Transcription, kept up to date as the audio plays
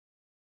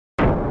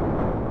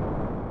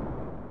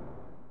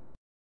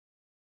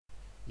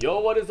Yo,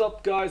 what is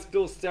up guys?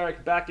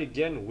 Philsterrik back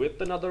again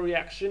with another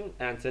reaction,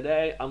 and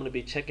today I'm going to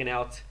be checking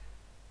out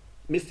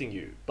Missing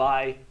You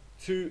by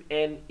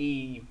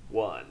 2NE1.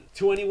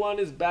 2NE1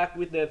 is back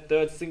with their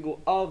third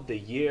single of the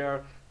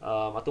year.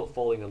 I thought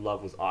Falling in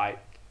Love was aight.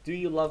 Do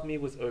You Love Me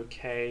was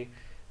okay.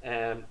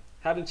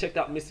 Haven't checked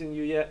out Missing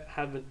You yet.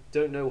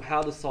 Don't know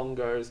how the song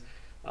goes.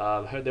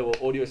 Heard there were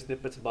audio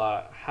snippets,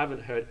 but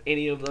haven't heard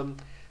any of them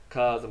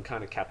because I'm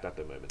kind of capped at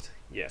the moment.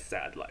 Yeah,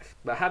 sad life.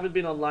 But I haven't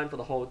been online for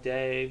the whole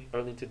day,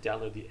 only to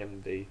download the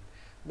MV.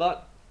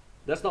 But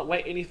let's not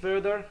wait any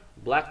further.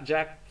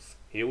 Blackjacks,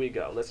 here we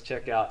go. Let's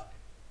check out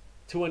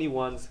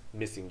 2NE1's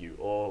Missing You,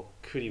 or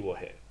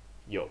그리워해요.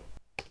 Yo.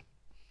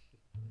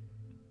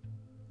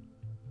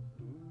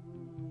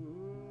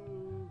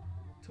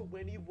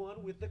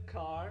 2NE1 with the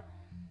car.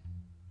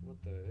 What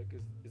the heck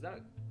is that?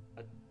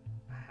 A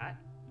hat?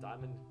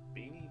 Diamond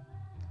beanie?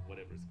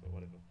 Whatever it's called,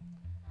 whatever.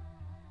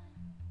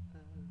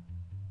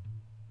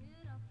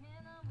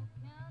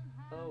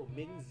 Oh,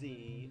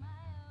 Minzy.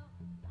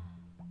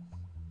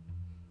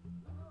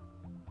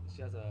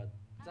 She has is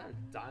that a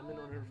diamond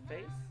on her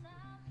face?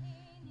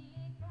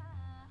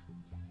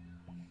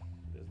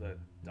 There's the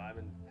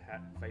diamond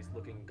hat face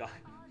looking guy.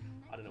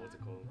 I don't know what to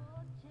call him.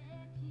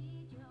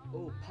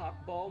 Oh, Park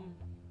Bomb.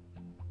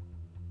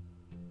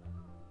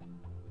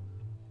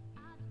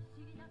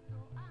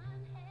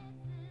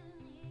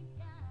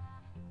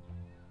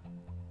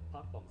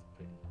 Park Bomb's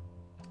pretty.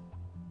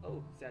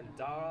 Oh,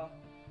 Sandara.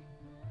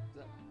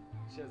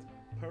 She has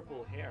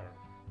purple hair.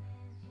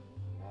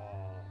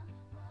 Wow.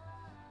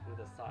 With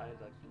a side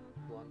like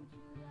blonde.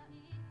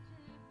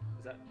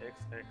 Is that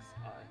XXI?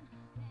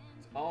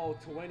 Oh,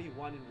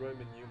 21 in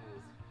Roman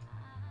numerals.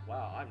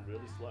 Wow, I'm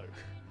really slow.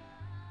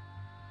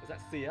 Is that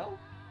CL?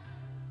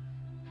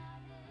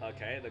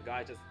 Okay, the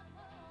guy just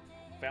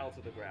fell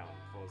to the ground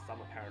for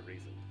some apparent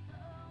reason.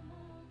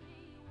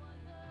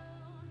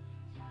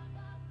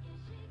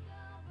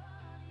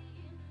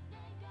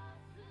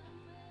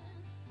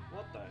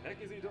 What the heck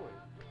is he doing?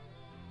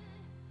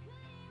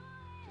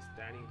 Just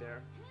standing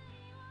there.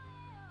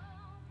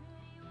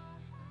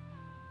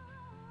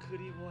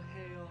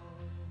 그리워해요.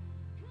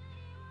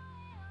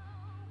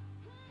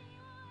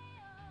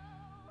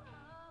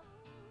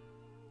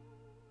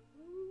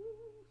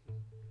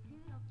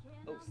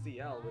 Oh,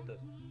 CL with the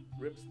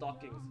ripped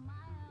stockings.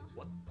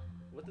 What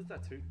does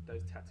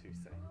those tattoos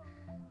say?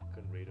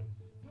 Couldn't read them.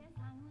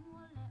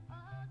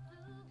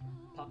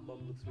 Park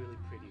Bomb looks really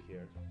pretty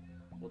here.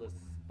 All the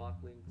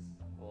sparklings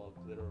or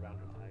glitter around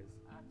her eyes.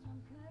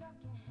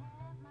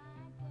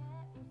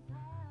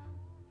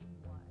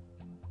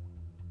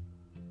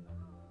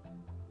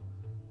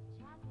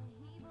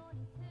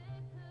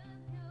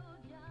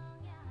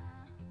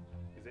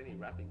 Is any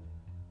rapping?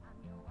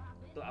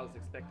 Thought I was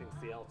expecting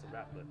CL to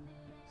rap, but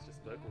it's just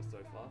vocals so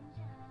far.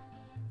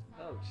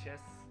 Oh,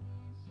 chess.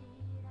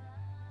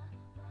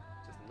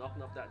 Just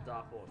knocking off that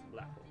dark horse,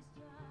 black horse.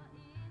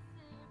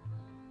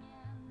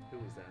 Who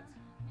is that?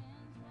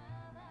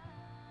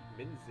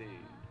 Minzy,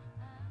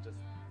 just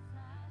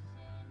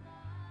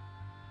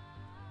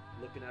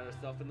looking at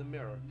herself in the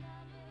mirror.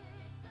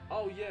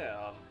 Oh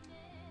yeah,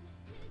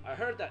 I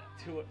heard that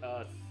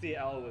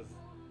CL was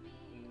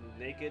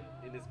naked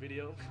in this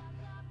video.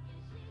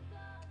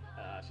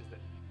 She said,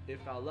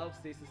 "If our love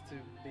ceases to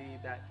be,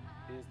 that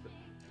is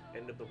the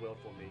end of the world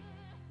for me."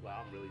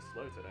 Wow, I'm really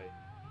slow today.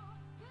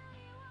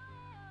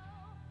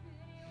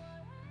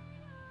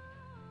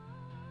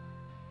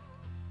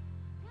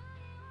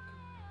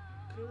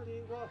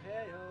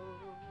 그리워해요.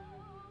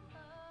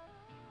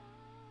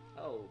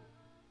 Oh,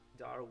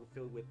 Dara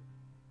filled with,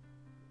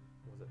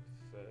 what was it,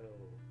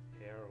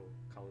 fur, hair, or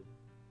colored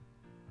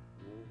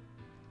wool.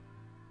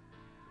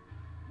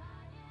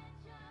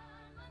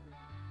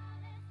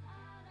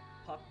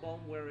 Park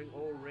Bomb wearing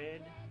all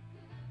red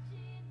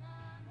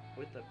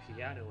with the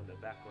piano in the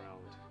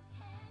background.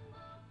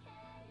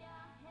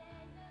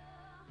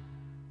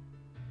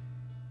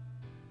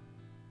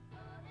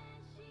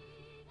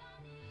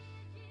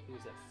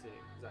 Who's that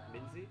sitting? Is that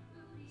Minzy?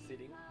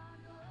 Sitting?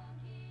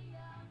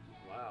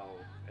 Wow,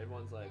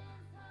 everyone's like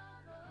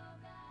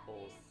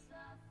all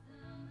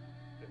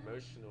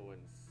emotional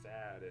and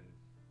sad and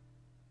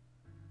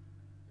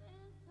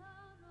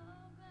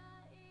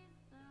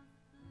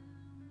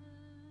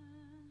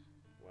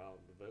wow,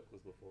 the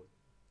vocals before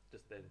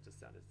just then just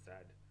sounded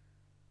sad.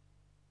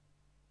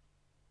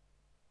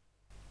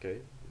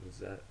 Okay, is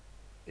that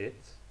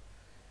it?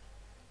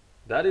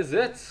 That is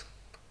it!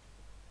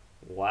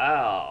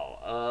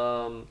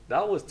 Wow,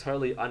 that was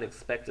totally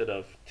unexpected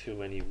of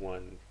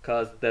 2NE1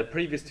 because the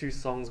previous two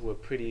songs were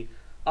pretty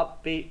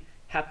upbeat,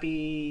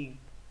 happy,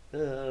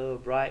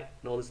 bright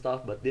and all this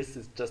stuff, but this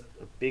is just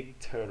a big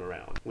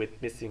turnaround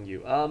with Missing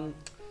You.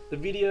 The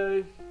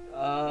video,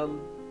 I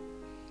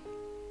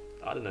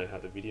don't know how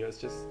the video is,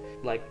 just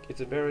like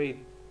it's a very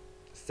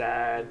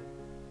sad,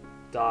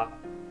 dark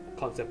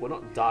concept. Well,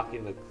 not dark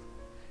in the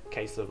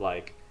case of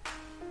like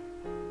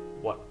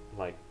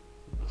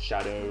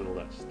shadow and all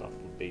that stuff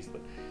from Beast, but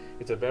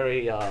it's a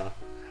very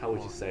how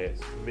would you say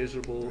it,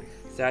 miserable,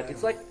 sad.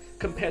 It's like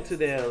compared to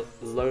their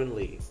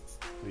Lonely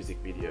music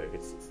video.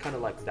 It's kind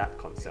of like that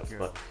concept,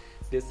 but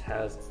this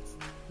has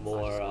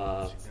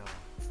more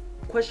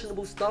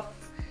questionable stuff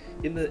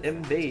in the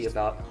MV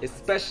about,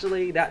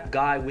 especially that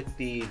guy with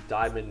the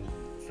diamond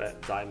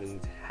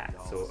hat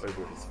or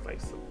over his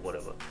face or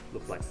whatever.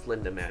 Looks like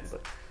Slender Man,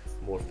 but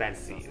more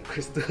fancy and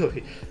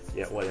crystal-y.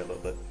 Yeah, whatever.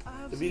 But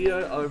the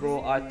video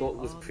overall I thought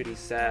was pretty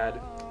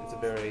sad. It's a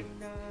very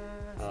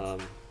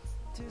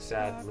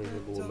sad,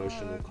 relatable,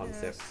 emotional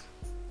concept,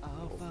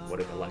 or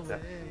whatever like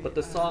that. But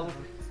the song,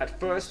 at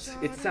first,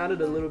 it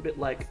sounded a little bit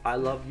like I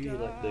Love You,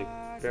 like the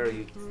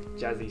very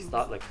jazzy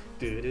start, like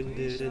and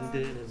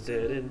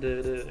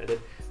then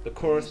the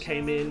chorus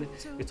came in.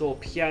 It's all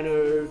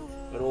piano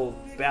and all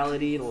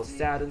ballady and all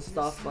sad and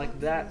stuff like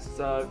that.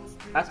 So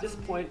at this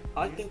point,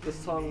 I think the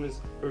song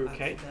is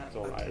okay. It's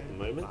alright at the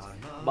moment.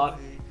 But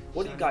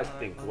what do you guys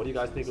think? What do you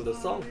guys think of the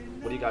song?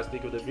 What do you guys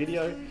think of the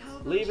video?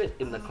 Leave it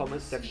in the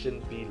comment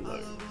section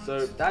below.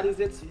 So that is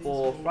it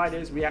for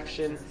Friday's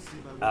reaction.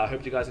 I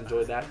hope you guys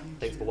enjoyed that.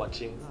 Thanks for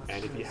watching.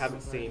 And if you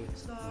haven't seen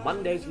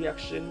Monday's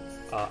reaction,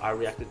 I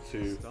reacted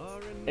to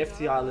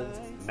F.T Island's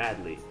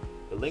Madly.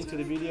 The link to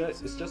the video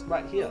is just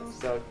right here.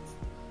 So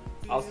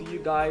I'll see you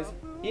guys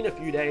in a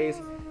few days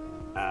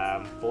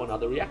for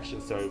another reaction.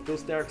 So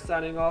Philsterrik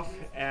signing off,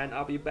 and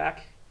I'll be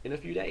back in a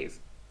few days.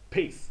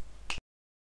 Peace.